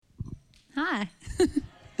Hi.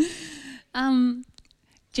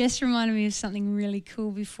 Jess reminded me of something really cool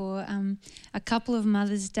before. A couple of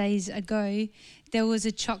Mother's Days ago, there was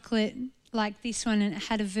a chocolate like this one and it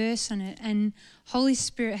had a verse on it, and Holy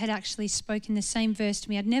Spirit had actually spoken the same verse to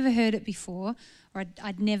me. I'd never heard it before, or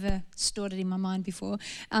I'd never stored it in my mind before.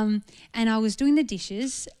 And I was doing the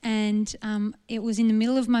dishes, and it was in the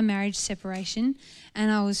middle of my marriage separation,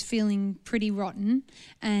 and I was feeling pretty rotten,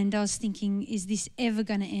 and I was thinking, is this ever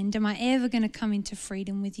going to end? Am I ever going to come into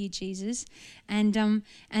freedom with you, Jesus? And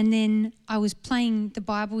then I was playing the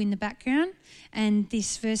Bible in the background, and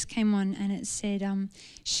this verse came on, and it said,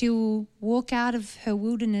 she will walk out of her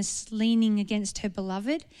wilderness leaning against her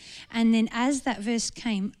beloved. And then as that verse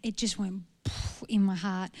came, it just went in my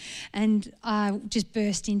heart, and I just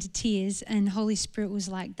burst into tears, and Holy Spirit was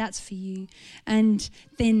like, that's for you. And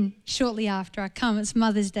then shortly after I come, it's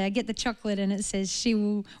Mother's Day, I get the chocolate and it says she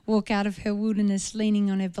will walk out of her wilderness leaning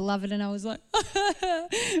on her beloved, and I was like,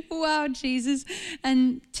 wow, Jesus.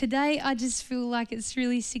 And today I just feel like it's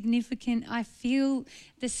really significant. I feel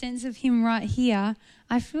the sense of him right here.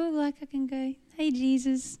 I feel like I can go, hey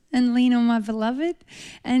Jesus, and lean on my beloved.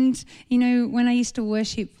 And you know, when I used to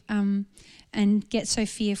worship and get so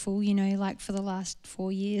fearful, you know, like for the last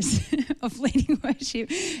 4 years of leading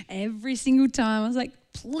worship, every single time I was like,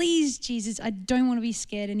 please Jesus, I don't want to be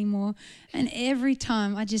scared anymore. And every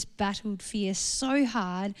time I just battled fear so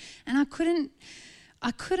hard, and I couldn't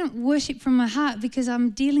worship from my heart because I'm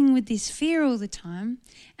dealing with this fear all the time.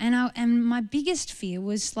 And my biggest fear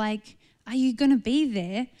was like, are you going to be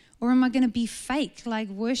there? Or am I going to be fake, like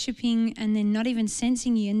worshiping and then not even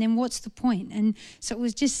sensing you? And then what's the point? And so it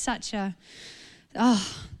was just such a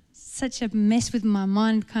mess with my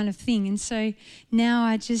mind kind of thing. And so now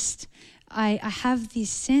I have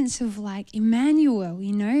this sense of like Emmanuel,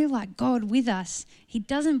 you know, like God with us. He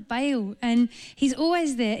doesn't bail, and he's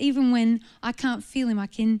always there, even when I can't feel him.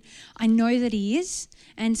 I know that he is.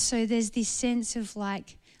 And so there's this sense of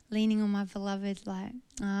like leaning on my beloved, like,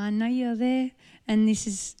 oh, I know you're there. And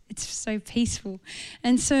it's so peaceful.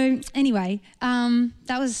 And so anyway,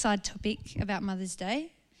 that was a side topic about Mother's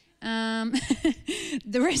Day.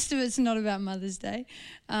 The rest of it's not about Mother's Day.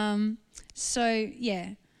 I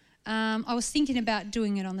was thinking about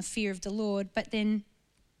doing it on the fear of the Lord, but then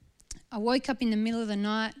I woke up in the middle of the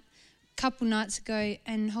night a couple nights ago,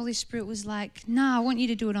 and Holy Spirit was like, I want you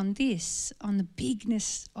to do it on this, on the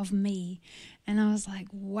bigness of me. And I was like,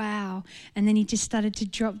 wow. And then he just started to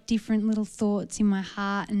drop different little thoughts in my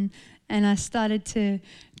heart, and I started to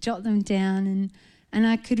jot them down, and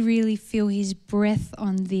I could really feel his breath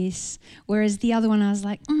on this. Whereas the other one, I was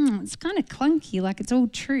like, it's kind of clunky, like it's all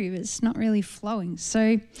true, but it's not really flowing. So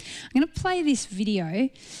I'm going to play this video.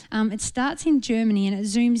 It starts in Germany and it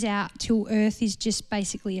zooms out till Earth is just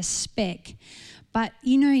basically a speck. But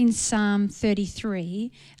you know in Psalm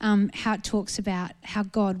 33, how it talks about how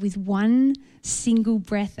God, with one single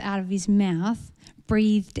breath out of his mouth,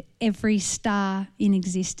 breathed every star in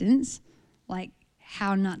existence. Like,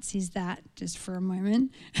 how nuts is that, just for a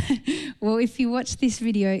moment? Well, if you watch this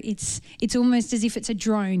video, it's almost as if it's a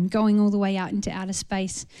drone going all the way out into outer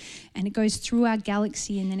space, and it goes through our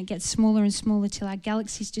galaxy, and then it gets smaller and smaller till our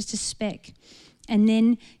galaxy is just a speck. And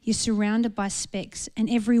then you're surrounded by specks, and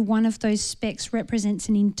every one of those specks represents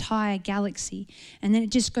an entire galaxy. And then it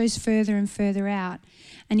just goes further and further out.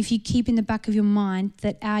 And if you keep in the back of your mind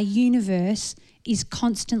that our universe is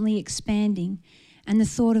constantly expanding, and the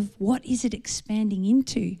thought of what is it expanding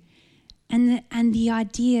into? And the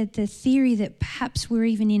idea, the theory that perhaps we're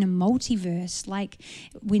even in a multiverse, like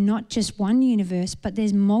we're not just one universe, but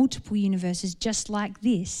there's multiple universes just like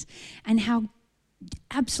this, and how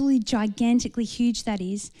absolutely gigantically huge that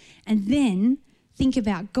is. And then think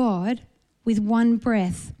about God with one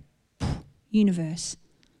breath, universe.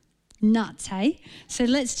 Nuts, hey? So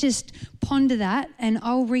let's just ponder that, and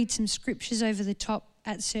I'll read some scriptures over the top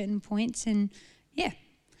at certain points, and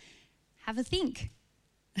have a think.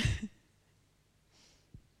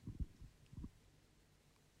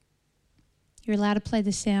 You're allowed to play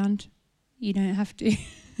the sound. You don't have to.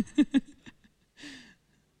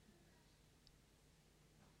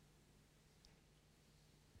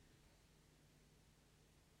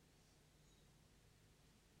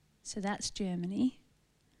 So that's Germany.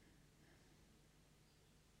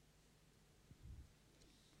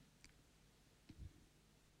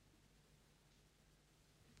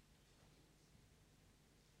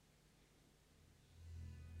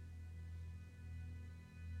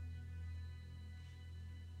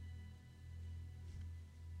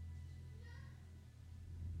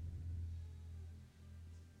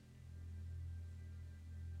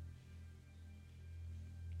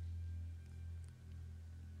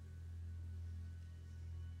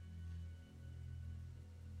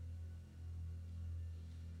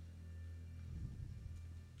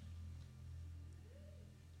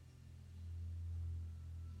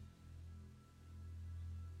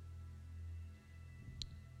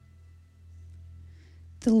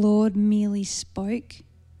 The Lord merely spoke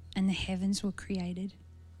and the heavens were created.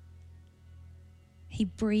 He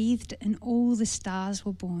breathed and all the stars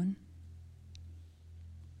were born.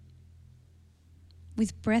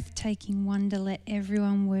 With breathtaking wonder, let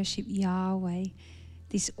everyone worship Yahweh,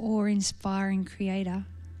 this awe-inspiring creator.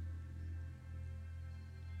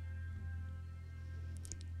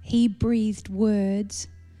 He breathed words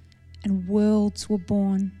and worlds were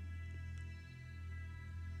born.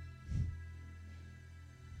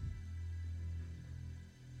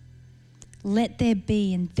 Let there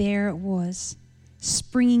be, and there it was,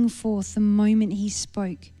 springing forth the moment he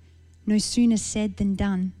spoke, no sooner said than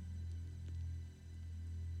done.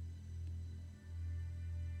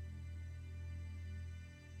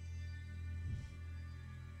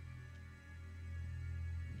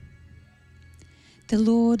 The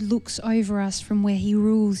Lord looks over us from where he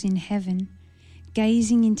rules in heaven,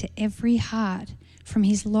 gazing into every heart from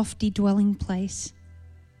his lofty dwelling place.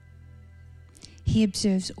 He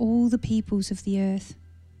observes all the peoples of the earth.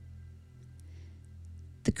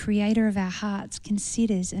 The creator of our hearts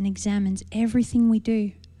considers and examines everything we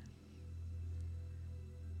do.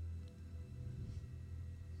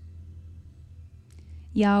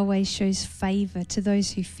 Yahweh shows favor to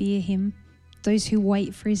those who fear him, those who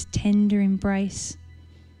wait for his tender embrace.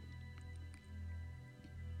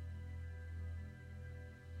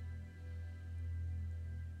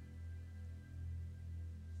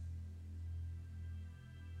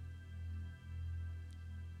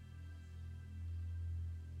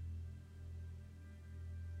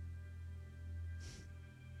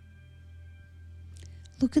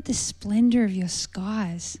 Look at the splendor of your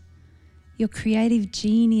skies, your creative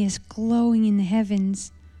genius glowing in the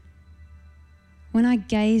heavens. When I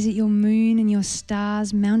gaze at your moon and your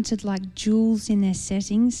stars mounted like jewels in their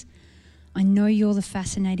settings, I know you're the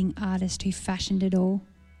fascinating artist who fashioned it all.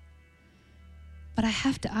 But I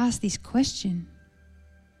have to ask this question.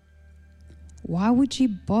 Why would you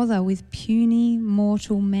bother with puny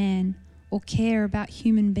mortal man or care about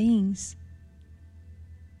human beings?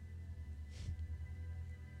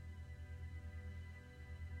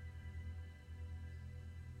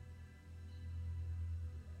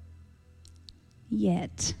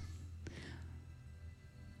 Yet,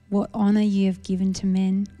 what honor you have given to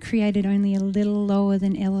men, created only a little lower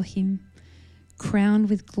than Elohim, crowned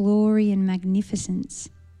with glory and magnificence.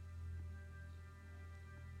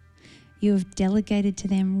 You have delegated to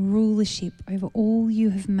them rulership over all you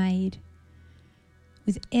have made,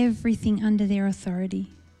 with everything under their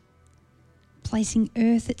authority, placing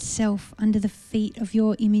earth itself under the feet of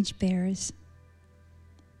your image bearers.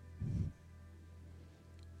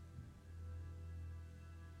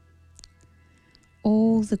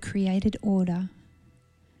 All the created order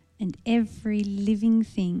and every living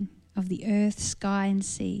thing of the earth, sky and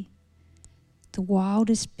sea, the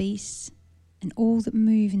wildest beasts and all that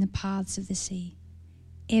move in the paths of the sea,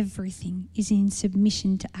 everything is in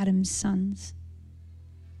submission to Adam's sons.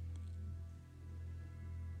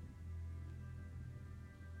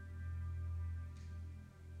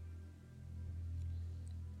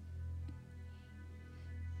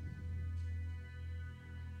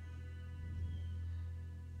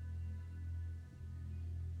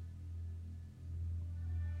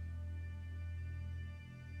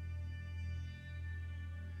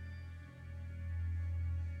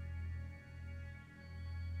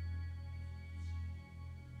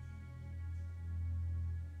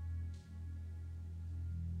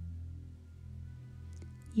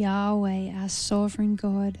 Yahweh, our sovereign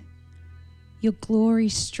God, your glory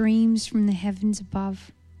streams from the heavens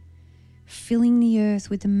above, filling the earth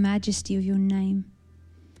with the majesty of your name.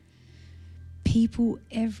 People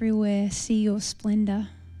everywhere see your splendor.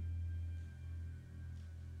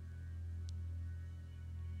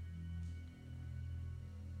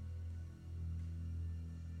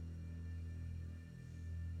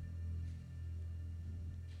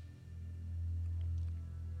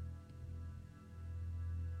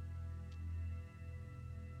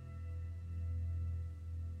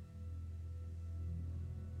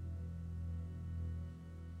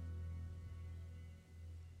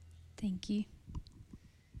 Thank you.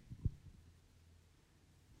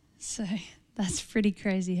 So that's pretty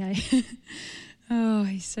crazy, hey? Oh,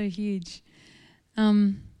 he's so huge. So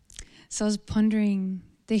I was pondering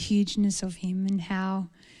the hugeness of him and how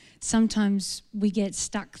sometimes we get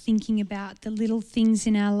stuck thinking about the little things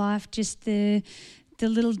in our life, just the the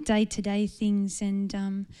little day-to-day things,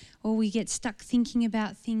 and or we get stuck thinking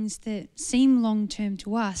about things that seem long-term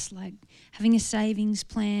to us, like having a savings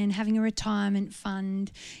plan, having a retirement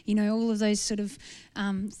fund, all of those sort of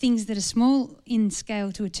things that are small in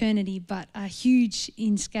scale to eternity but are huge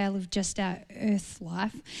in scale of just our earth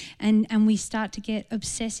life. And we start to get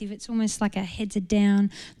obsessive. It's almost like our heads are down,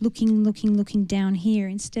 looking down here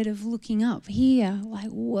instead of looking up here, like,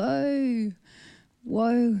 whoa.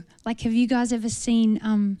 Like, have you guys ever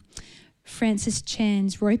seen Francis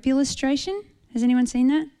Chan's rope illustration? Has anyone seen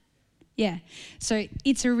that? Yeah. So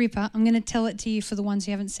it's a ripper. I'm going to tell it to you for the ones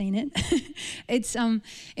who haven't seen it. It's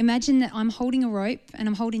imagine that I'm holding a rope and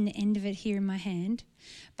I'm holding the end of it here in my hand,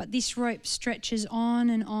 but this rope stretches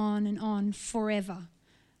on and on and on forever.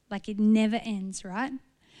 Like, it never ends, right?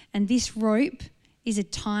 And this rope is a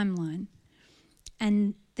timeline.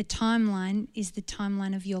 And the timeline is the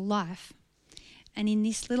timeline of your life. And in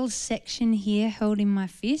this little section here held in my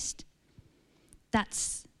fist,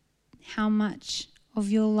 that's how much of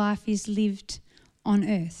your life is lived on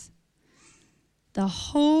earth. The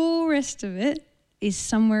whole rest of it is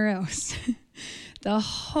somewhere else. The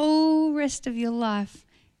whole rest of your life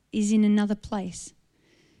is in another place.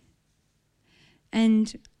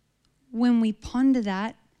 And when we ponder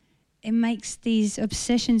that, it makes these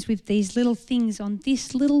obsessions with these little things on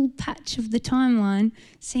this little patch of the timeline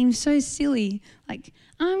seem so silly. Like,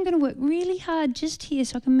 I'm going to work really hard just here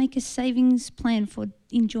so I can make a savings plan for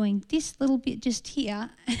enjoying this little bit just here.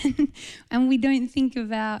 And we don't think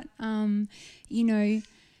about,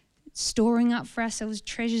 storing up for ourselves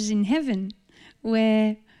treasures in heaven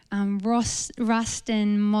where rust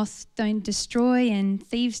and moth don't destroy and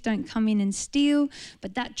thieves don't come in and steal.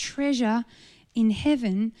 But that treasure in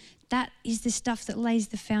heaven, that is the stuff that lays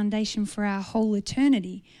the foundation for our whole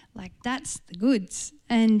eternity. Like, that's the goods.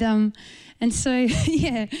 And so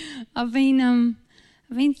yeah, I've been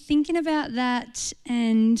thinking about that.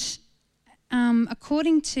 And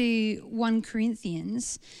according to 1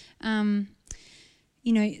 Corinthians, the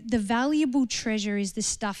valuable treasure is the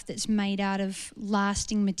stuff that's made out of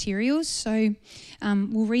lasting materials. So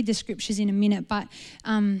we'll read the scriptures in a minute, but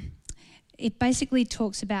it basically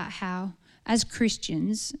talks about how, as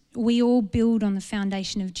Christians, we all build on the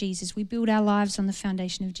foundation of Jesus. We build our lives on the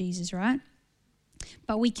foundation of Jesus, right?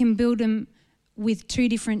 But we can build them with 2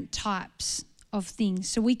 different types of things.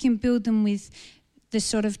 So we can build them with the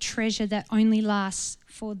sort of treasure that only lasts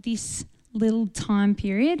for this little time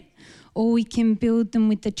period, or we can build them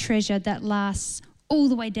with the treasure that lasts all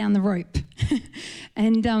the way down the rope.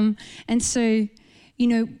 and so,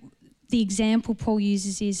 the example Paul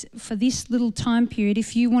uses is, for this little time period,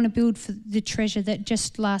 if you want to build for the treasure that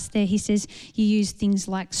just lasts there, he says you use things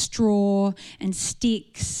like straw and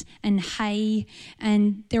sticks and hay,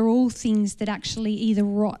 and they're all things that actually either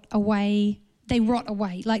rot away,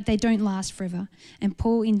 like they don't last forever. And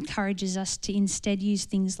Paul encourages us to instead use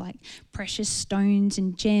things like precious stones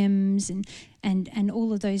and gems and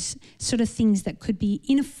all of those sort of things that could be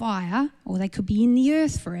in a fire, or they could be in the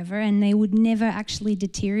earth forever, and they would never actually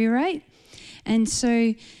deteriorate. And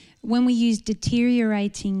so when we use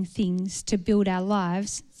deteriorating things to build our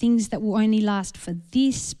lives, things that will only last for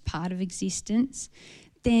this part of existence,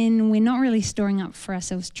 then we're not really storing up for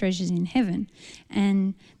ourselves treasures in heaven.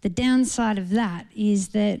 And the downside of that is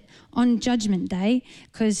that on Judgment Day,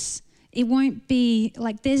 because it won't be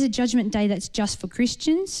like, there's a Judgment Day that's just for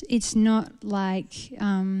Christians. It's not like,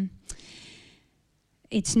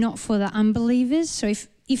 it's not for the unbelievers. So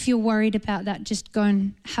if you're worried about that, just go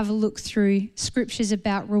and have a look through scriptures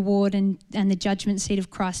about reward and the judgment seat of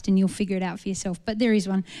Christ, and you'll figure it out for yourself. But there is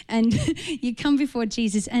one. And you come before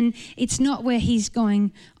Jesus, and it's not where he's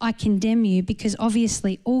going, I condemn you, because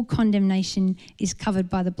obviously all condemnation is covered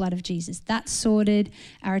by the blood of Jesus. That's sorted.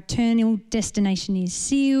 Our eternal destination is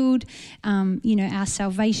sealed. Our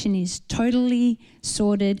salvation is totally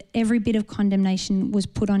sorted. Every bit of condemnation was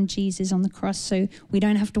put on Jesus on the cross, so we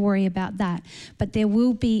don't have to worry about that. But there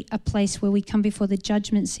will be a place where we come before the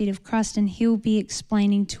judgment seat of Christ, and he'll be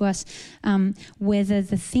explaining to us whether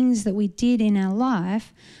the things that we did in our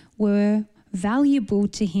life were valuable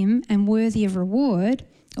to him and worthy of reward,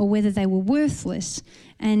 or whether they were worthless.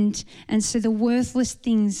 And so the worthless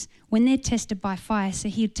things, when they're tested by fire, so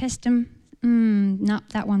he'll test them. Nope,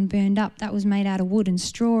 that one burned up. That was made out of wood and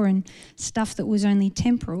straw and stuff that was only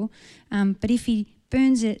temporal. But if he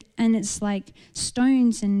burns it and it's like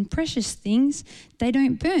stones and precious things, they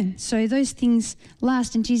don't burn. So those things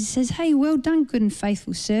last. And Jesus says, hey, well done, good and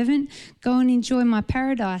faithful servant. Go and enjoy my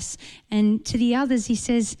paradise. And to the others, he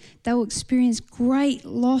says, they will experience great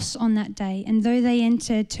loss on that day. And though they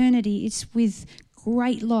enter eternity, it's with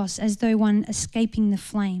great loss, as though one escaping the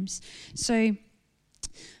flames. So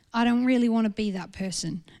I don't really want to be that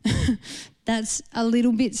person. That's a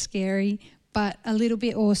little bit scary, but a little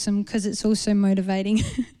bit awesome because it's also motivating.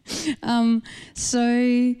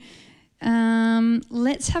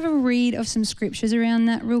 Let's have a read of some scriptures around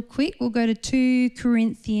that real quick. We'll go to 2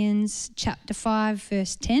 Corinthians chapter 5,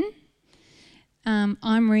 verse 10.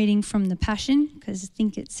 I'm reading from the Passion because I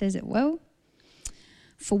think it says it well.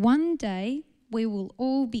 For one day we will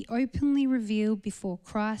all be openly revealed before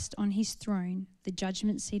Christ on his throne, the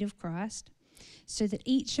judgment seat of Christ, so that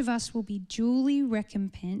each of us will be duly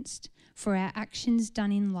recompensed for our actions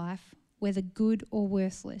done in life, whether good or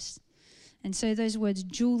worthless. And so those words,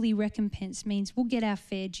 duly recompensed, means we'll get our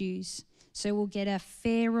fair dues. So we'll get a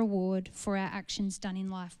fair reward for our actions done in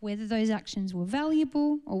life, whether those actions were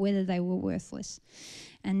valuable or whether they were worthless.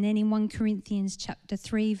 And then in 1 Corinthians chapter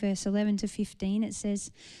 3, verse 11 to 15, it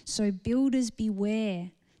says, so builders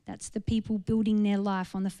beware. That's the people building their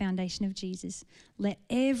life on the foundation of Jesus. Let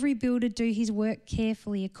every builder do his work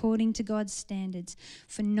carefully according to God's standards,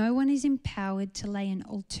 for no one is empowered to lay an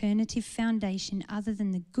alternative foundation other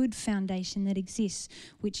than the good foundation that exists,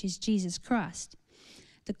 which is Jesus Christ.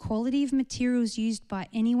 The quality of materials used by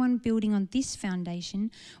anyone building on this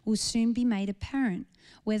foundation will soon be made apparent,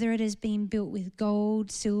 whether it has been built with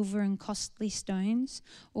gold, silver, and costly stones,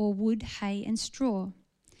 or wood, hay, and straw.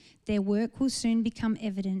 Their work will soon become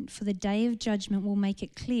evident, for the day of judgment will make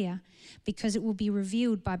it clear, because it will be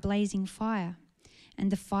revealed by blazing fire.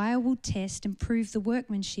 And the fire will test and prove the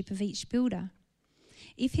workmanship of each builder.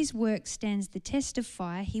 If his work stands the test of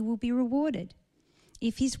fire, he will be rewarded.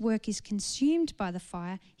 If his work is consumed by the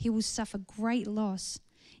fire, he will suffer great loss.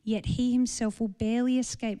 Yet he himself will barely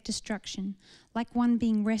escape destruction, like one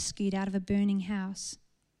being rescued out of a burning house.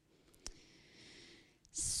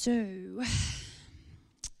 So,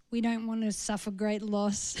 we don't want to suffer great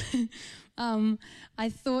loss. I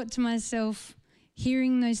thought to myself,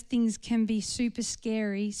 hearing those things can be super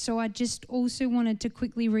scary. So I just also wanted to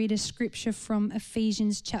quickly read a scripture from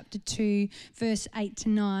Ephesians chapter 2, verse 8 to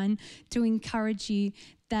 9, to encourage you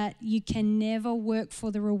that you can never work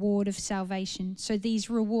for the reward of salvation. So these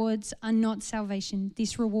rewards are not salvation.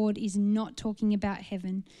 This reward is not talking about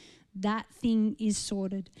heaven. That thing is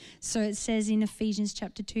sorted. So it says in Ephesians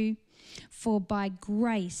chapter 2, for by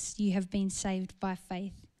grace you have been saved by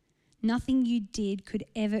faith. Nothing you did could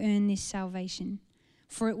ever earn this salvation,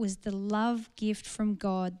 for it was the love gift from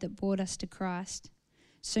God that brought us to Christ.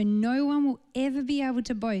 So no one will ever be able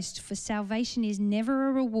to boast, for salvation is never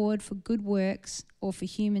a reward for good works or for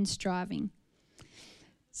human striving.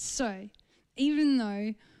 So even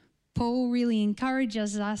though Paul really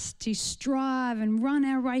encourages us to strive and run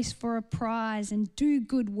our race for a prize and do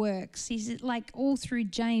good works, he's like all through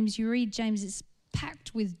James, you read James, it's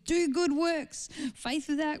packed with do good works. Faith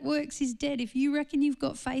without works is dead. If you reckon you've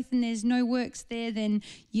got faith and there's no works there, then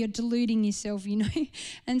you're deluding yourself, you know.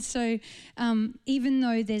 And so even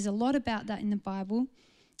though there's a lot about that in the Bible,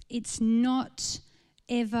 it's not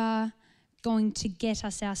ever going to get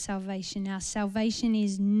us our salvation. Our salvation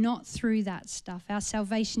is not through that stuff. Our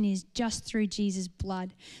salvation is just through Jesus'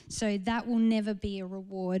 blood. So that will never be a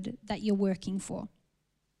reward that you're working for.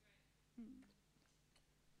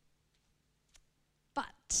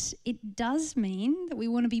 But it does mean that we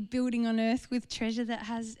want to be building on earth with treasure that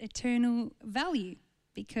has eternal value,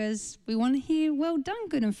 because we want to hear, well done,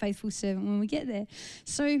 good and faithful servant, when we get there.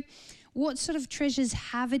 So what sort of treasures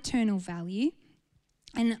have eternal value?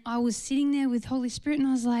 And I was sitting there with Holy Spirit and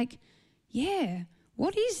I was like, yeah,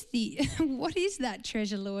 what is that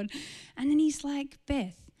treasure, Lord? And then he's like,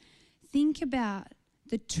 Beth, think about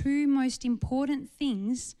the two most important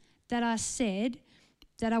things that are said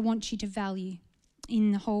that I want you to value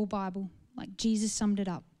in the whole Bible. Like Jesus summed it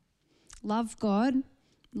up. Love God,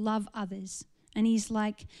 love others. And he's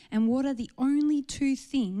like, and what are the only two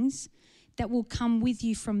things that will come with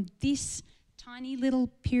you from this tiny little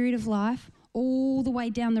period of life all the way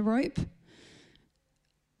down the rope?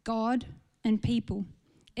 God and people.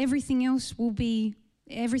 Everything else will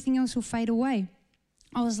fade away.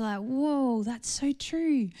 I was like, whoa, that's so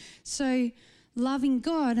true. So loving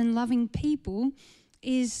God and loving people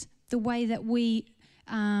is the way that we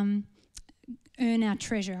earn our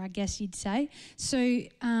treasure, I guess you'd say. So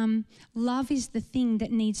love is the thing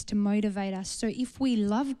that needs to motivate us. So if we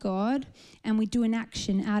love God and we do an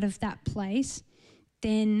action out of that place,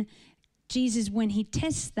 then Jesus, when he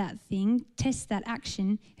tests that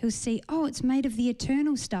action, he'll see, oh, it's made of the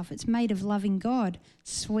eternal stuff. It's made of loving God.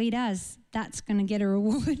 Sweet as, that's going to get a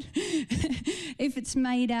reward. If it's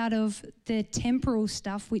made out of the temporal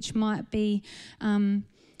stuff, which might be,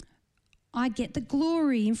 I get the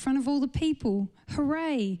glory in front of all the people,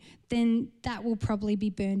 hooray, then that will probably be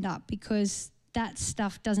burned up, because that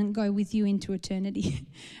stuff doesn't go with you into eternity.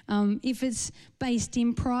 If it's based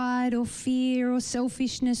in pride or fear or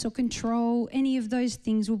selfishness or control, any of those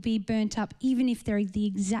things will be burnt up, even if they're the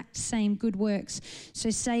exact same good works. So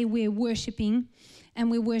say we're worshipping, and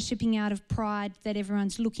we're worshipping out of pride that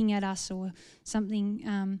everyone's looking at us, or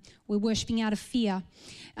something, we're worshipping out of fear,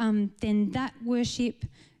 then that worship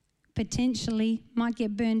potentially might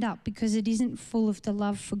get burned up because it isn't full of the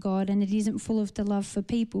love for God and it isn't full of the love for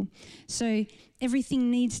people. So everything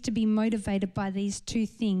needs to be motivated by these two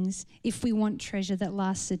things if we want treasure that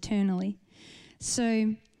lasts eternally.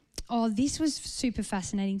 So, this was super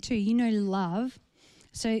fascinating too. Love.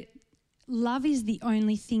 So love is the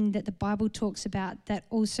only thing that the Bible talks about that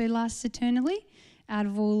also lasts eternally out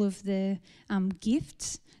of all of the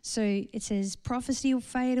gifts. So it says prophecy will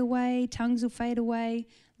fade away, tongues will fade away,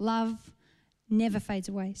 love never fades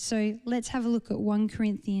away. So let's have a look at 1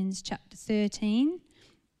 Corinthians chapter 13,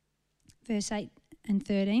 verse 8 and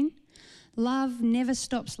 13. Love never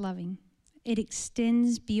stops loving. It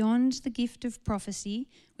extends beyond the gift of prophecy,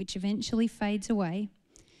 which eventually fades away.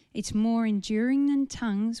 It's more enduring than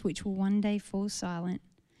tongues, which will one day fall silent.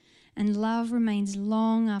 And love remains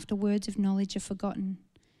long after words of knowledge are forgotten.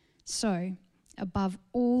 So, above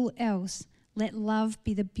all else, let love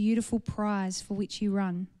be the beautiful prize for which you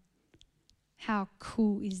run. How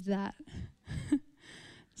cool is that?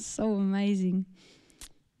 So amazing.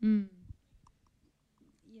 Yeah.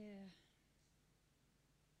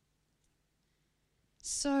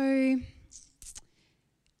 So,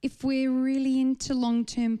 if we're really into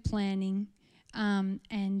long-term planning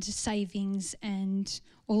and savings and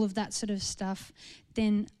all of that sort of stuff,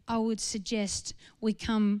 then I would suggest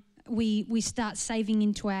we start saving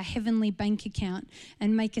into our heavenly bank account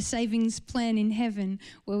and make a savings plan in heaven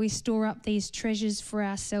where we store up these treasures for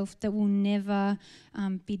ourselves that will never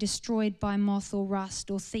be destroyed by moth or rust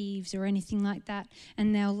or thieves or anything like that,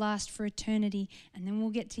 and they'll last for eternity. And then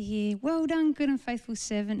we'll get to hear, well done, good and faithful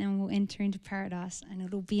servant, and we'll enter into paradise, and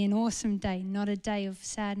it'll be an awesome day, not a day of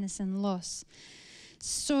sadness and loss.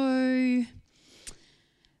 So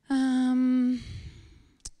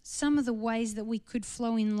some of the ways that we could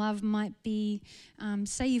flow in love might be,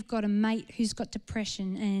 say you've got a mate who's got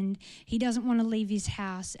depression and he doesn't want to leave his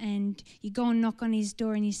house, and you go and knock on his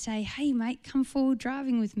door and you say, hey mate, come forward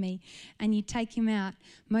driving with me, and you take him out,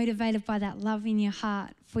 motivated by that love in your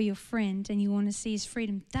heart for your friend, and you want to see his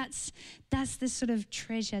freedom. That's the sort of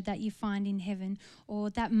treasure that you find in heaven. Or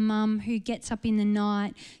that mum who gets up in the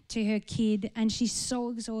night to her kid and she's so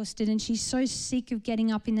exhausted and she's so sick of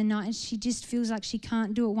getting up in the night and she just feels like she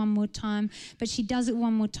can't do it one more time, but she does it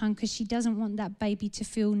one more time because she doesn't want that baby to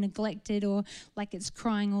feel neglected or like it's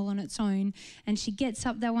crying all on its own, and she gets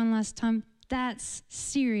up that one last time. That's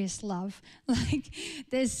serious love. Like,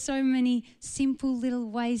 there's so many simple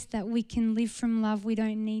little ways that we can live from love. We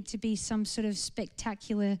don't need to be some sort of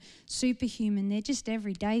spectacular superhuman. They're just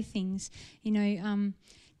everyday things,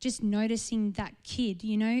 just noticing that kid,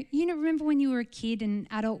 remember when you were a kid and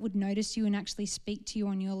an adult would notice you and actually speak to you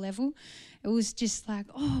on your level? It was just like,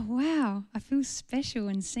 oh, wow, I feel special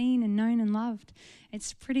and seen and known and loved.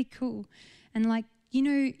 It's pretty cool. And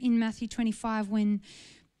in Matthew 25, when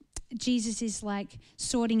Jesus is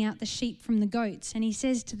sorting out the sheep from the goats, and he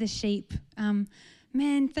says to the sheep,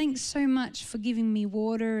 man, thanks so much for giving me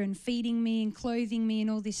water and feeding me and clothing me and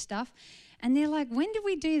all this stuff. And they're like, when did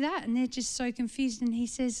we do that? And they're just so confused. And he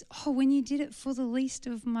says, when you did it for the least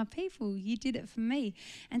of my people, you did it for me.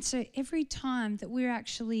 And so every time that we're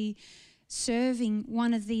actually serving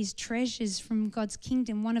one of these treasures from God's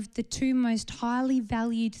kingdom, one of the two most highly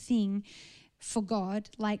valued thing for God,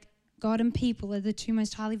 God and people are the two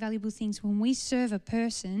most highly valuable things. When we serve a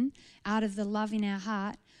person out of the love in our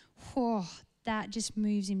heart, that just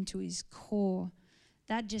moves him to his core.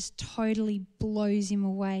 That just totally blows him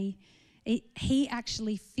away. He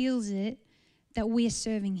actually feels it that we're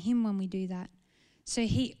serving him when we do that. So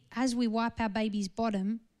as we wipe our baby's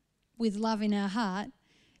bottom with love in our heart,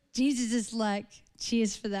 Jesus is like,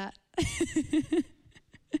 cheers for that.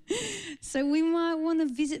 So we might want to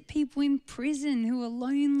visit people in prison who are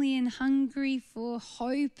lonely and hungry for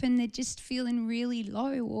hope and they're just feeling really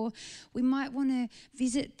low. Or we might want to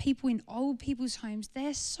visit people in old people's homes.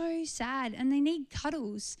 They're so sad and they need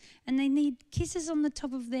cuddles and they need kisses on the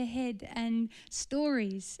top of their head and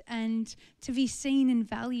stories and to be seen and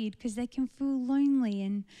valued, because they can feel lonely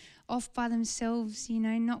and off by themselves,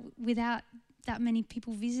 not without that many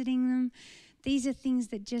people visiting them. These are things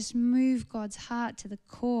that just move God's heart to the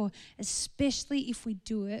core, especially if we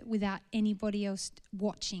do it without anybody else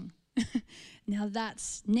watching. Now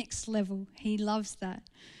that's next level. He loves that.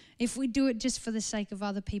 If we do it just for the sake of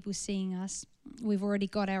other people seeing us, we've already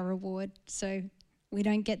got our reward, so we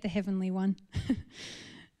don't get the heavenly one.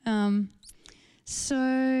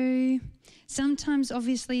 So sometimes,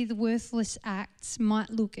 obviously, the worthless acts might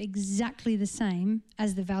look exactly the same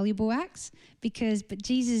as the valuable acts, but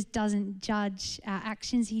Jesus doesn't judge our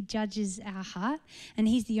actions. He judges our heart, and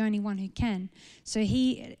he's the only one who can. So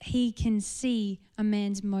he can see a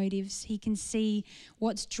man's motives. He can see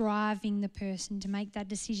what's driving the person to make that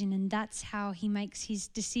decision, and that's how he makes his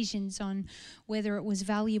decisions on whether it was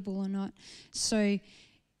valuable or not. So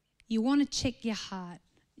you want to check your heart.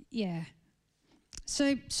 Yeah.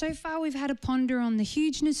 So far we've had a ponder on the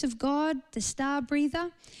hugeness of God, the star breather,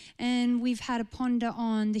 and we've had a ponder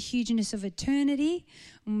on the hugeness of eternity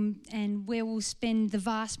and where we'll spend the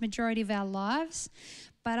vast majority of our lives.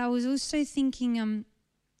 But I was also thinking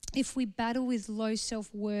if we battle with low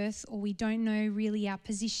self-worth, or we don't know really our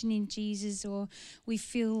position in Jesus, or we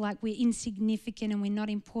feel like we're insignificant and we're not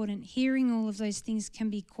important, hearing all of those things can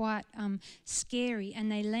be quite scary,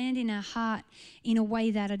 and they land in our heart in a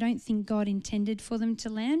way that I don't think God intended for them to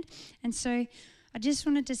land. And so I just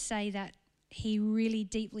wanted to say that he really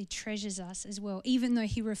deeply treasures us as well, even though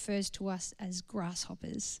he refers to us as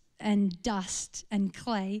grasshoppers and dust and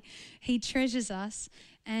clay. He treasures us,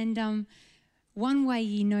 and one way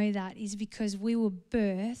you know that is because we were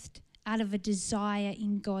birthed out of a desire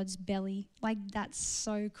in God's belly. Like, that's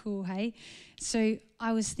so cool, hey? So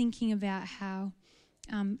I was thinking about how,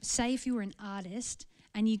 say if you were an artist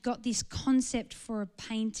and you got this concept for a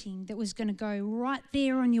painting that was going to go right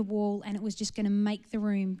there on your wall, and it was just going to make the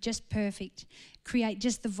room just perfect, create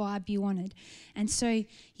just the vibe you wanted. And so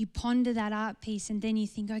you ponder that art piece, and then you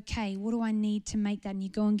think, okay, what do I need to make that? And you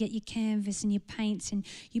go and get your canvas and your paints, and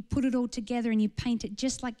you put it all together and you paint it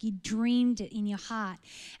just like you dreamed it in your heart.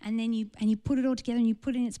 And then you put it all together and you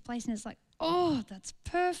put it in its place, and it's like, oh, that's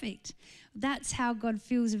perfect. That's how God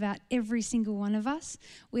feels about every single one of us.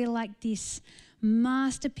 We're like this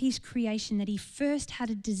masterpiece creation that he first had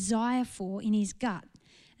a desire for in his gut.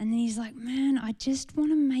 And then he's like, man, I just want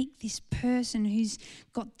to make this person who's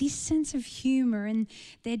got this sense of humor, and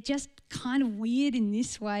they're just kind of weird in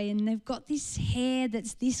this way, and they've got this hair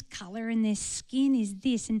that's this color, and their skin is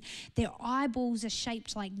this, and their eyeballs are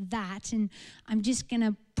shaped like that, and I'm just going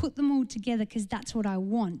to put them all together because that's what I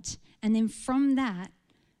want. And then from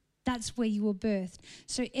that's where you were birthed.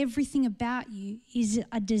 So everything about you is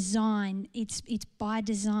a design. It's by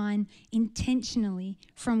design, intentionally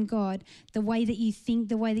from God. The way that you think,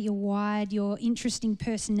 the way that you're wired, your interesting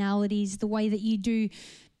personalities, the way that you do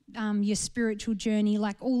your spiritual journey,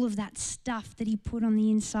 like all of that stuff that he put on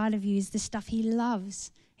the inside of you is the stuff he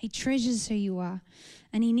loves. He treasures who you are.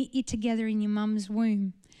 And he knit you together in your mum's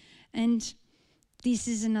womb. And this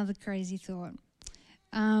is another crazy thought.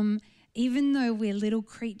 Even though we're little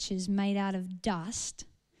creatures made out of dust,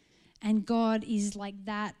 and God is like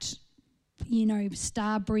that,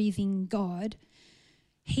 star-breathing God,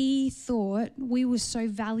 he thought we were so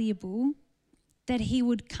valuable that he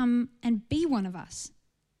would come and be one of us.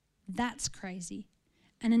 That's crazy.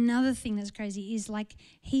 And another thing that's crazy is, like,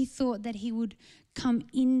 he thought that he would come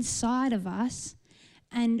inside of us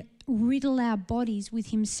and riddle our bodies with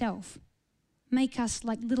himself, make us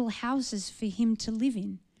like little houses for him to live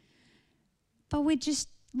in. But we're just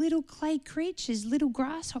little clay creatures, little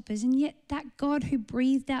grasshoppers, and yet that God who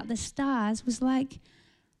breathed out the stars was like,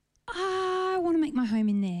 I want to make my home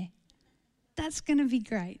in there. That's going to be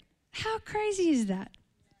great. How crazy is that?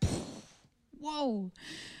 Whoa.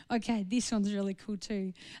 Okay, this one's really cool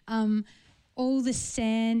too. All the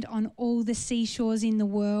sand on all the seashores in the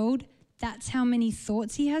world, that's how many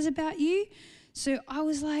thoughts he has about you. So I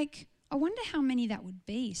was like, I wonder how many that would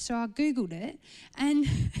be. So I Googled it, and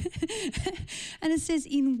and it says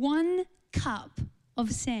in 1 cup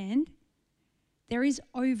of sand, there is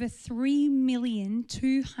over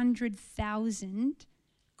 3,200,000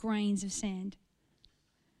 grains of sand.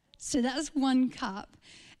 So that's 1 cup.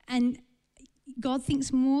 And God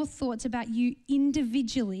thinks more thoughts about you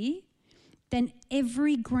individually than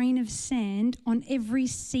every grain of sand on every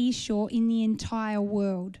seashore in the entire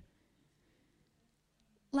world.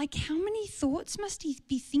 Like, how many thoughts must he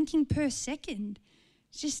be thinking per second?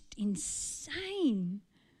 It's just insane.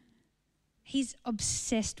 He's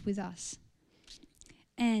obsessed with us.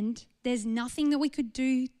 And there's nothing that we could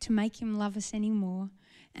do to make him love us anymore.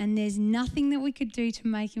 And there's nothing that we could do to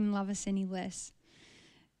make him love us any less.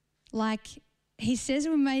 Like, he says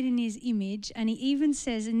we're made in his image, and he even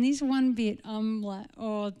says in this one bit, I'm like,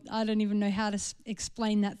 oh, I don't even know how to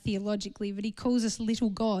explain that theologically, but he calls us little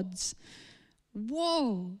gods.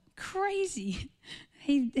 Whoa, crazy.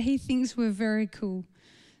 He thinks we're very cool.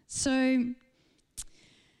 So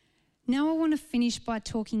Now I want to finish by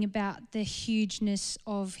talking about the hugeness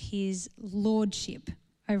of his lordship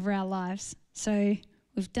over our lives. So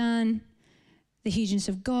we've done the hugeness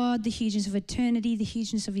of God, the hugeness of eternity, the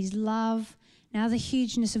hugeness of his love, now the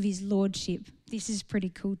hugeness of his lordship. This is pretty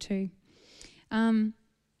cool too.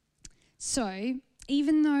 So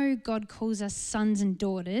even though God calls us sons and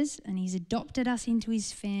daughters and he's adopted us into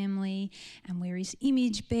his family and we're his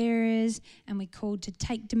image bearers and we're called to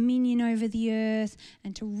take dominion over the earth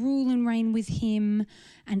and to rule and reign with him,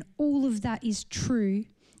 and all of that is true,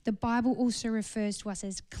 the Bible also refers to us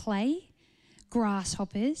as clay,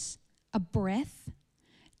 grasshoppers, a breath,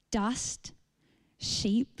 dust,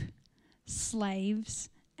 sheep, slaves,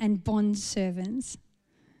 and bond servants.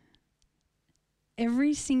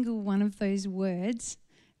 Every single one of those words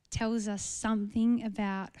tells us something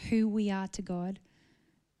about who we are to God,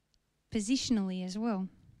 positionally as well.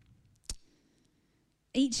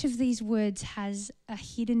 Each of these words has a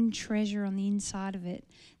hidden treasure on the inside of it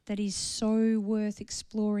that is so worth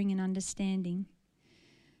exploring and understanding.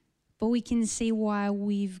 But we can see why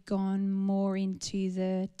we've gone more into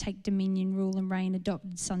the take dominion, rule and reign,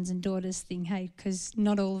 adopted sons and daughters thing, hey, because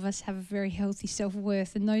not all of us have a very healthy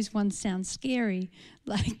self-worth, and those ones sound scary.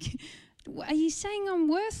 Like, are you saying I'm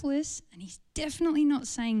worthless? And he's definitely not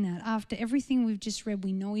saying that. After everything we've just read,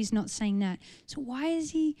 we know he's not saying that. So why is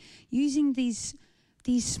he using these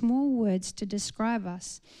small words to describe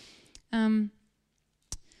us?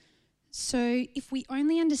 So if we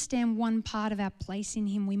only understand one part of our place in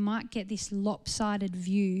him, we might get this lopsided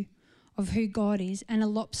view of who God is and a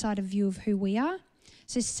lopsided view of who we are.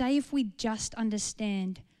 So say if we just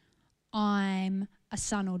understand I'm a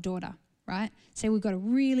son or daughter, right? Say we've got a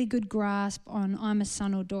really good grasp on I'm a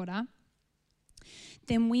son or daughter,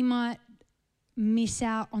 then we might miss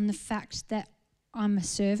out on the fact that I'm a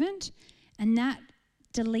servant, and that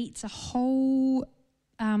deletes a whole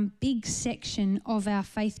big section of our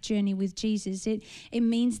faith journey with Jesus. It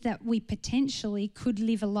means that we potentially could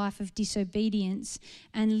live a life of disobedience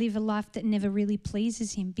and live a life that never really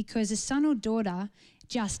pleases him, because a son or daughter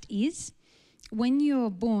just is. When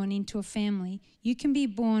you're born into a family, you can be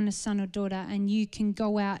born a son or daughter and you can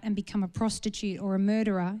go out and become a prostitute or a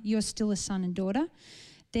murderer. You're still a son and daughter.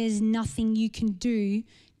 There's nothing you can do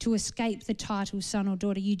to escape the title son or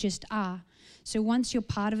daughter. You just are. So once you're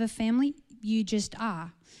part of a family, you just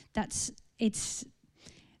are. It's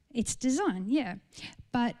design, yeah.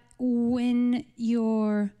 But when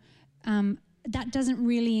you're, that doesn't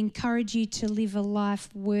really encourage you to live a life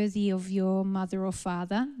worthy of your mother or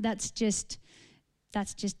father. That's just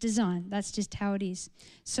design. That's just how it is.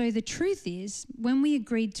 So the truth is, when we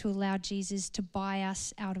agreed to allow Jesus to buy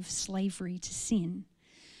us out of slavery to sin,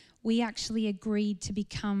 we actually agreed to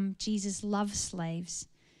become Jesus' love slaves,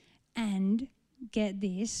 and get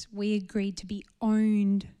this, we agreed to be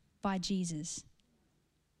owned by Jesus.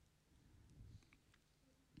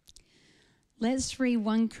 Let's read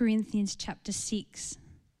 1 Corinthians chapter 6,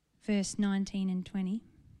 verse 19 and 20.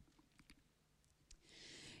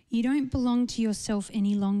 You don't belong to yourself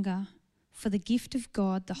any longer, for the gift of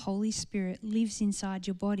God, the Holy Spirit, lives inside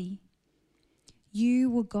your body. You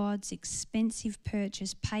were God's expensive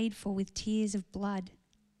purchase, paid for with tears of blood.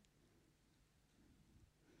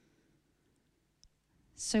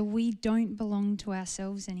 So we don't belong to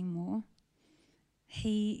ourselves anymore.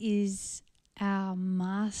 He is our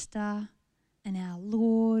master and our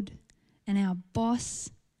Lord and our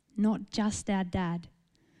boss, not just our dad.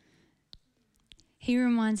 He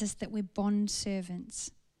reminds us that we're bond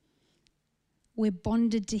servants. We're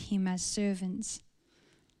bonded to him as servants.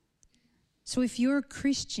 So if you're a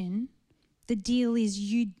Christian, the deal is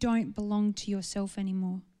you don't belong to yourself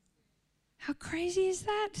anymore. How crazy is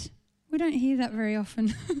that? We don't hear that very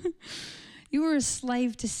often. You were a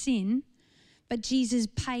slave to sin, but Jesus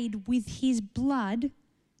paid with his blood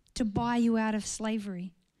to buy you out of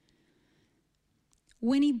slavery.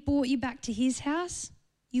 When he brought you back to his house,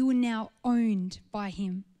 you were now owned by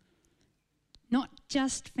him. Not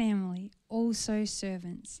just family, also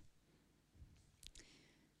servants.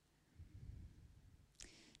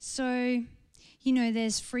 So,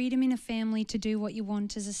 there's freedom in a family to do what you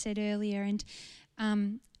want, as I said earlier, and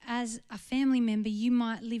as a family member, you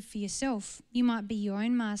might live for yourself. You might be your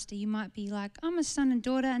own master. You might be like, I'm a son and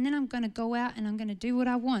daughter, and then I'm going to go out and I'm going to do what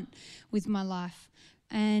I want with my life.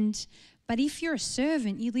 But if you're a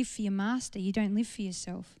servant, you live for your master. You don't live for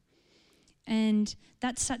yourself. And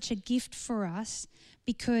that's such a gift for us,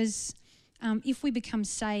 because if we become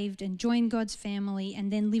saved and join God's family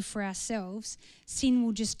and then live for ourselves, sin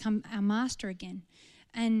will just come our master again.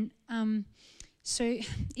 And so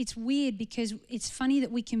it's weird, because it's funny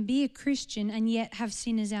that we can be a Christian and yet have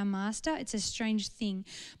sin as our master. It's a strange thing.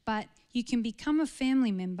 But you can become a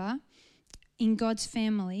family member in God's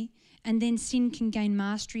family, and then sin can gain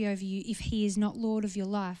mastery over you if he is not Lord of your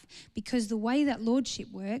life. Because the way that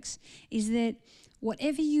lordship works is that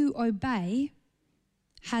whatever you obey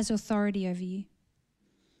has authority over you.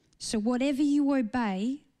 So whatever you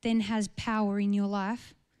obey then has power in your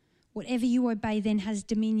life. Whatever you obey then has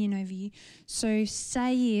dominion over you. So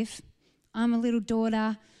say if I'm a little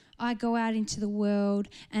daughter, I go out into the world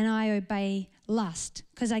and I obey lust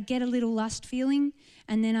because I get a little lust feeling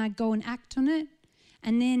and then I go and act on it.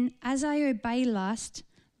 And then as I obey lust,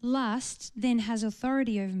 lust then has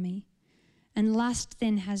authority over me. And lust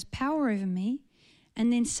then has power over me.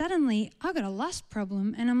 And then suddenly I got a lust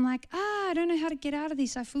problem and I'm like, I don't know how to get out of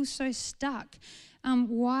this. I feel so stuck.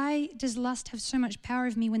 Why does lust have so much power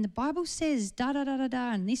over me when the Bible says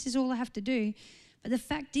da-da-da-da-da and this is all I have to do? But the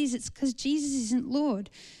fact is it's because Jesus isn't Lord.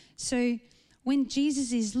 So when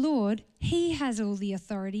Jesus is Lord, he has all the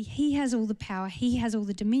authority, he has all the power, he has all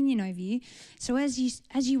the dominion over you. So as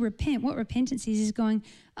you repent, what repentance is going,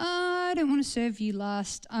 I don't want to serve you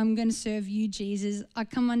lust. I'm going to serve you, Jesus. I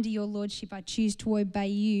come under your lordship. I choose to obey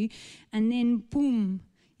you. And then boom,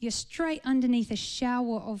 you're straight underneath a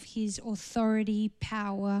shower of his authority,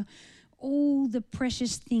 power, all the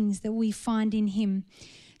precious things that we find in him.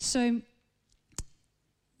 So,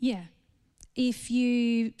 yeah. If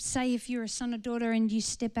you're a son or daughter and you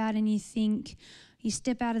step out and you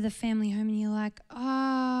step out of the family home and you're like,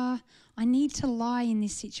 I need to lie in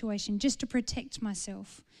this situation just to protect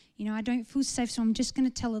myself. I don't feel safe, so I'm just going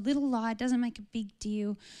to tell a little lie. It doesn't make a big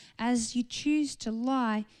deal. As you choose to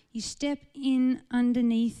lie, you step in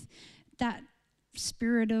underneath that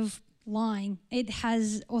spirit of lying. It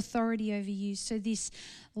has authority over you. So this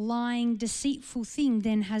lying, deceitful thing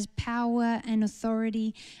then has power and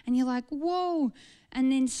authority. And you're like, whoa.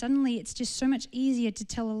 And then suddenly it's just so much easier to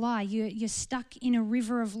tell a lie. You're stuck in a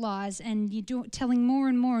river of lies and you're telling more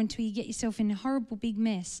and more until you get yourself in a horrible big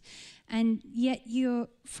mess. And yet you're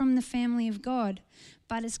from the family of God.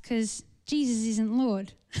 But it's because Jesus isn't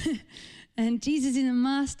Lord. And Jesus isn't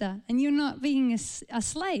master. And you're not being a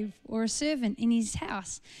slave or a servant in his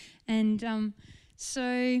house. And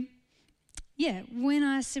when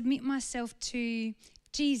I submit myself to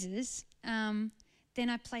Jesus, then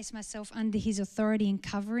I place myself under his authority and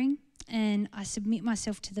covering, and I submit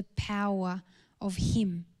myself to the power of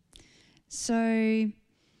him. So,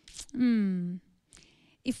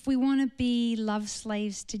 if we want to be love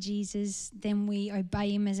slaves to Jesus, then we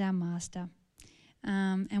obey him as our master,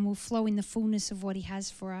 and we'll flow in the fullness of what he has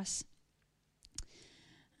for us.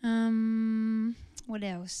 What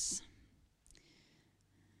else?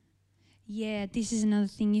 Yeah, this is another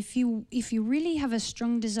thing. If you really have a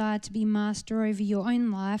strong desire to be master over your own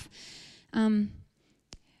life,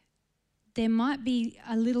 there might be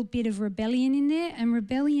a little bit of rebellion in there, and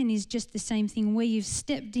rebellion is just the same thing where you've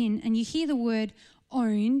stepped in and you hear the word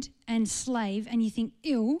owned and slave and you think,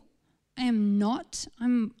 ew, I am not.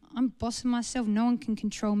 I'm boss of myself. No one can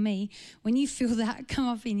control me. When you feel that come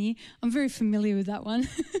up in you, I'm very familiar with that one.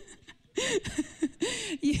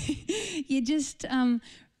 you just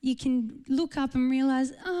you can look up and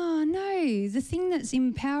realize, oh no, the thing that's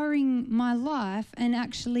empowering my life and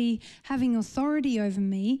actually having authority over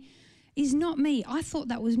me is not me. I thought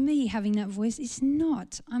that was me having that voice. It's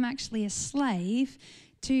not. I'm actually a slave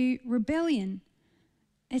to rebellion.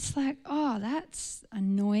 It's like, oh, that's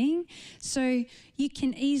annoying. So you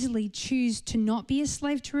can easily choose to not be a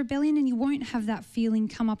slave to rebellion and you won't have that feeling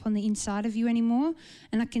come up on the inside of you anymore.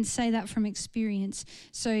 And I can say that from experience.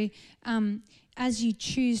 So as you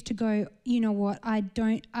choose to go, you know what,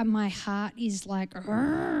 my heart is like,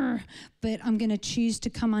 but I'm going to choose to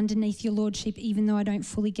come underneath your lordship even though I don't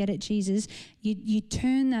fully get it, Jesus. You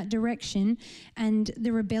turn that direction and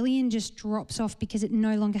the rebellion just drops off because it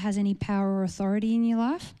no longer has any power or authority in your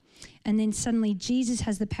life. And then suddenly Jesus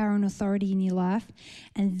has the power and authority in your life.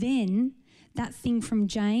 And then that thing from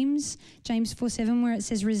James 4:7, where it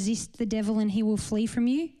says, resist the devil and he will flee from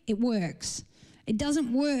you, it works. It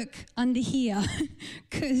doesn't work under here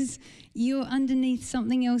because you're underneath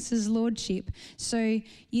something else's lordship. So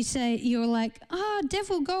you're like,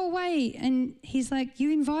 devil, go away. And he's like,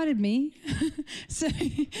 you invited me.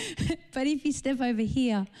 But if you step over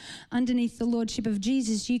here underneath the lordship of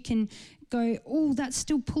Jesus, you can go, oh, that's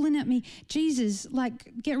still pulling at me. Jesus,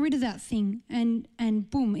 get rid of that thing. And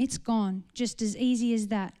boom, it's gone. Just as easy as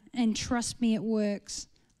that. And trust me, it works.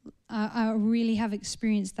 I really have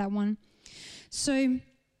experienced that one. So,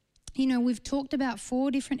 we've talked about 4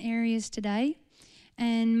 different areas today,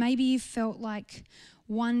 and maybe you felt like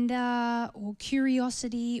wonder or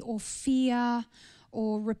curiosity or fear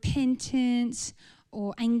or repentance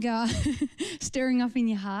or anger stirring up in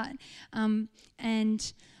your heart.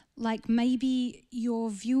 And like maybe your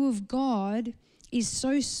view of God is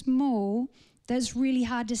so small that it's really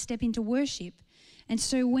hard to step into worship. And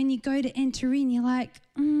so when you go to enter in, you're like,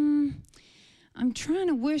 I'm trying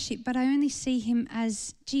to worship, but I only see him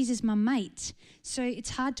as Jesus, my mate. So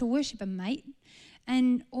it's hard to worship a mate.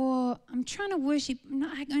 Or I'm trying to worship,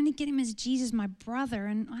 I only get him as Jesus, my brother,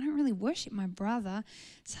 and I don't really worship my brother.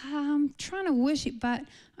 So I'm trying to worship, but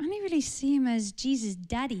I only really see him as Jesus'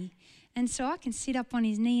 daddy. And so I can sit up on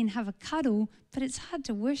his knee and have a cuddle, but it's hard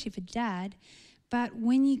to worship a dad. But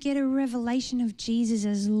when you get a revelation of Jesus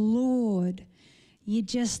as Lord, you're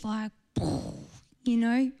just like, you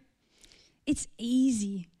know, it's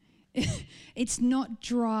easy. It's not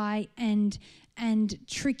dry and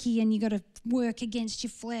tricky, and you got to work against your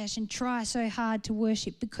flesh and try so hard to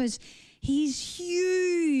worship, because he's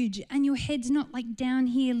huge and your head's not like down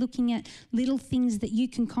here looking at little things that you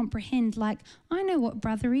can comprehend. Like, I know what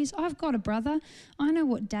brother is. I've got a brother. I know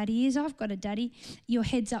what daddy is. I've got a daddy. Your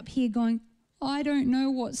head's up here going, I don't know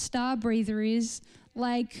what star breather is.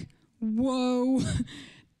 Like, whoa,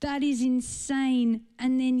 that is insane.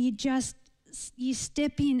 And then you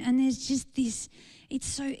step in and there's just this. It's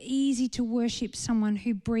so easy to worship someone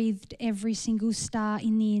who breathed every single star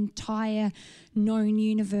in the entire known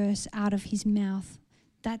universe out of his mouth.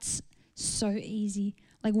 That's so easy.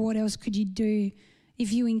 Like, what else could you do?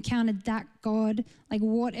 If you encountered that God, like,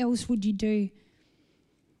 what else would you do?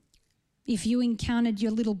 If you encountered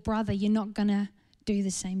your little brother, you're not going to do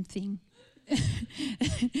the same thing.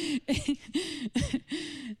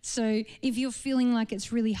 So if you're feeling like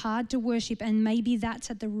it's really hard to worship, and maybe that's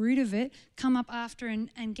at the root of it, come up after and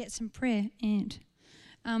get some prayer. And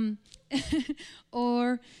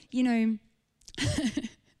or, you know,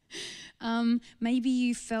 maybe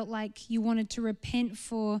you felt like you wanted to repent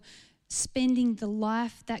for spending the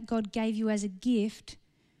life that God gave you as a gift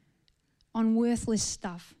on worthless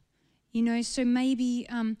stuff. You know, so maybe,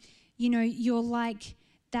 you know, you're like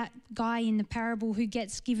that guy in the parable who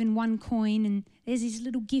gets given one coin and there's his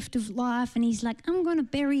little gift of life, and he's like, I'm going to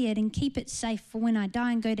bury it and keep it safe for when I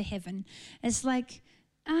die and go to heaven. It's like,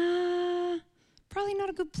 probably not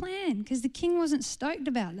a good plan, because the king wasn't stoked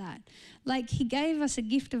about that. Like, he gave us a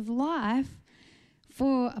gift of life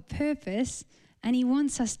for a purpose, and he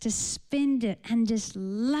wants us to spend it and just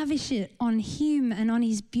lavish it on him and on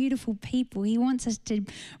his beautiful people. He wants us to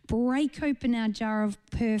break open our jar of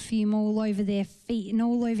perfume all over their feet and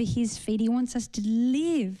all over his feet. He wants us to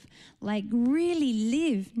live, like really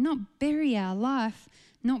live, not bury our life,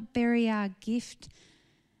 not bury our gift.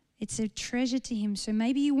 It's a treasure to him. So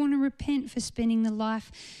maybe you want to repent for spending the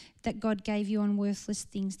life that God gave you on worthless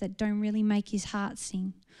things that don't really make his heart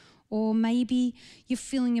sing. Or maybe you're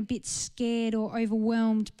feeling a bit scared or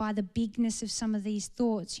overwhelmed by the bigness of some of these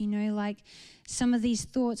thoughts, you know, like some of these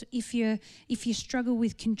thoughts, if you struggle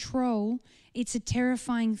with control, it's a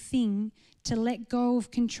terrifying thing to let go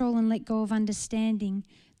of control and let go of understanding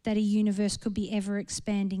that a universe could be ever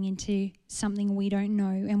expanding into something we don't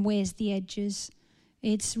know, and where's the edges.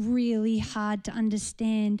 It's really hard to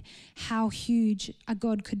understand how huge a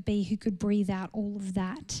God could be who could breathe out all of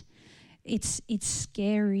that. It's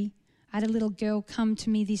scary. I had a little girl come to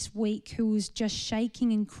me this week who was just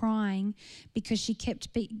shaking and crying because she kept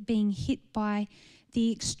being hit by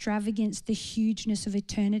the extravagance, the hugeness of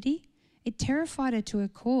eternity. It terrified her to her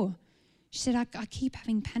core. She said, I keep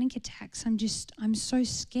having panic attacks. I'm so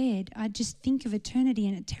scared. I just think of eternity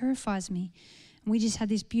and it terrifies me. And we just had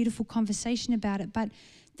this beautiful conversation about it. But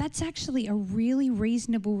that's actually a really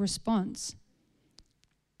reasonable response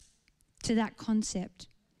to that concept.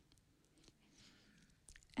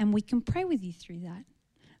 And we can pray with you through that.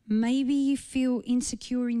 Maybe you feel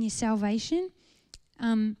insecure in your salvation.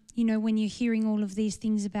 You know, when you're hearing all of these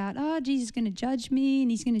things about, Jesus is going to judge me and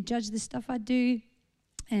he's going to judge the stuff I do.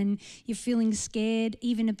 And you're feeling scared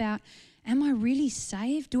even about, am I really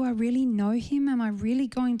saved? Do I really know him? Am I really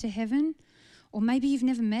going to heaven? Or maybe you've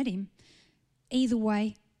never met him. Either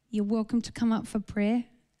way, you're welcome to come up for prayer.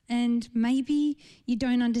 And maybe you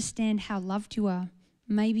don't understand how loved you are.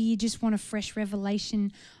 Maybe you just want a fresh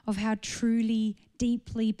revelation of how truly,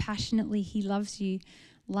 deeply, passionately he loves you,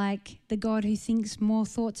 like the God who thinks more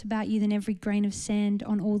thoughts about you than every grain of sand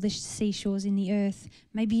on all the seashores in the earth.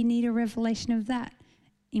 Maybe you need a revelation of that,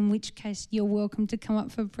 in which case you're welcome to come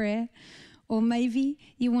up for prayer. Or maybe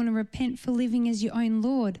you want to repent for living as your own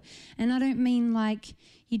Lord. And I don't mean like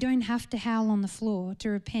you don't have to howl on the floor to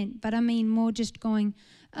repent, but I mean more just going,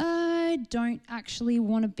 I don't actually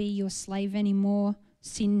want to be your slave anymore.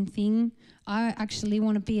 sin thing. I actually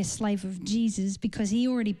want to be a slave of Jesus because he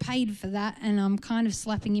already paid for that, and I'm kind of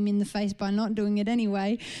slapping him in the face by not doing it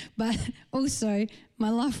anyway. But also, my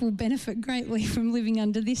life will benefit greatly from living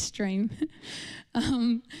under this stream.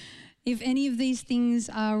 If any of these things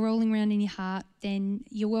are rolling around in your heart, then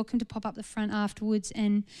you're welcome to pop up the front afterwards,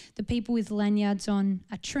 and the people with lanyards on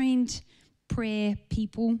are trained prayer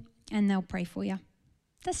people, and they'll pray for you.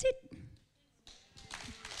 That's it.